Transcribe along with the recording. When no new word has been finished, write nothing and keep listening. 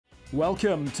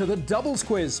Welcome to the Doubles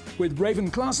Quiz with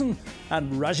Klaasen and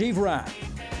Rajeev Ram.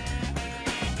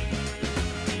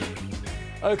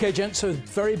 Okay, gents, so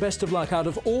very best of luck. Out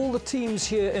of all the teams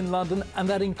here in London, and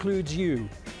that includes you,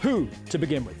 who, to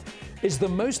begin with, is the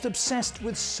most obsessed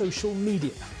with social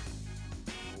media?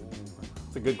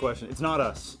 It's a good question. It's not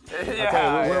us.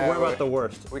 Yeah, we're about the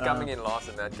worst. We're coming in last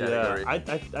in that category.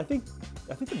 Yeah,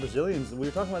 I think the Brazilians, we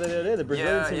were talking about that the other day, the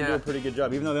Brazilians seem to do a pretty good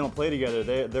job. Even though they don't play together,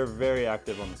 they're very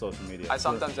active on the social media. I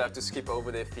sometimes have to skip over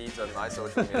their feeds on my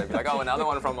social media. Be like, oh, another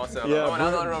one from Marcelo. Yeah, oh,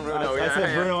 another one from Bruno. I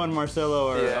said Bruno and Marcelo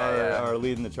are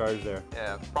leading the charge there.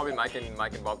 Yeah, probably Mike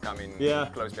and Bob coming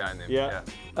close behind them. Yeah.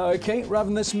 Okay,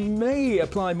 Raven, this may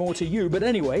apply more to you, but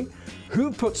anyway,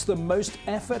 who puts the most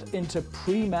effort into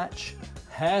pre-match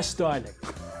hairstyling?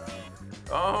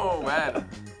 Oh, man.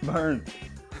 Burn.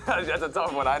 That's a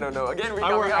tough one. I don't know. Again,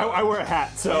 I wear a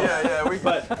hat, so. Yeah. We're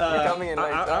coming in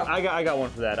late. I got one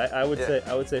for that. I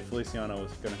would say Feliciano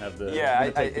was going to have the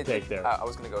take there. I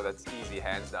was going to go. That's easy,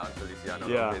 hands down, Feliciano.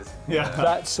 Yeah.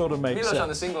 That sort of makes sense. Milos on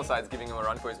the single side's giving him a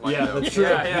run for his money. Yeah, though. that's true.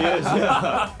 Yeah. He is.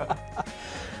 Yeah.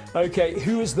 Okay,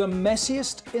 who is the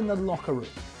messiest in the locker room?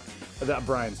 That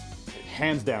Brian's,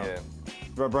 hands down. Yeah.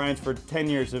 Brian's for 10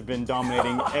 years have been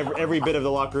dominating every bit of the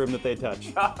locker room that they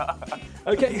touch.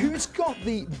 Okay, who's got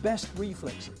the best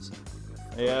reflexes?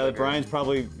 Yeah, Brian's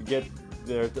probably get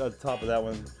there at the top of that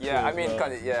one. Yeah, I mean,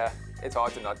 it's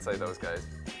hard to not say those guys.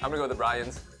 I'm gonna go with the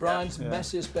Brian's. Brian's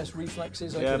messiest, best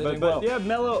reflexes. Okay, yeah,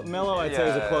 Mello, I'd say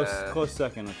is a close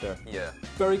second up there. Yeah.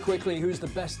 Very quickly, who's the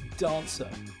best dancer?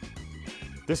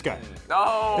 This guy.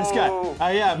 No! This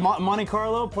guy. Yeah, Monte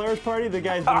Carlo, Players Party, the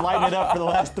guy's been lighting it up for the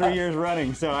last 3 years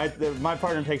running, so my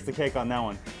partner takes the cake on that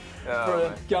one.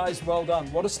 Guys, well done.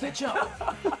 What a stitch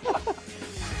up.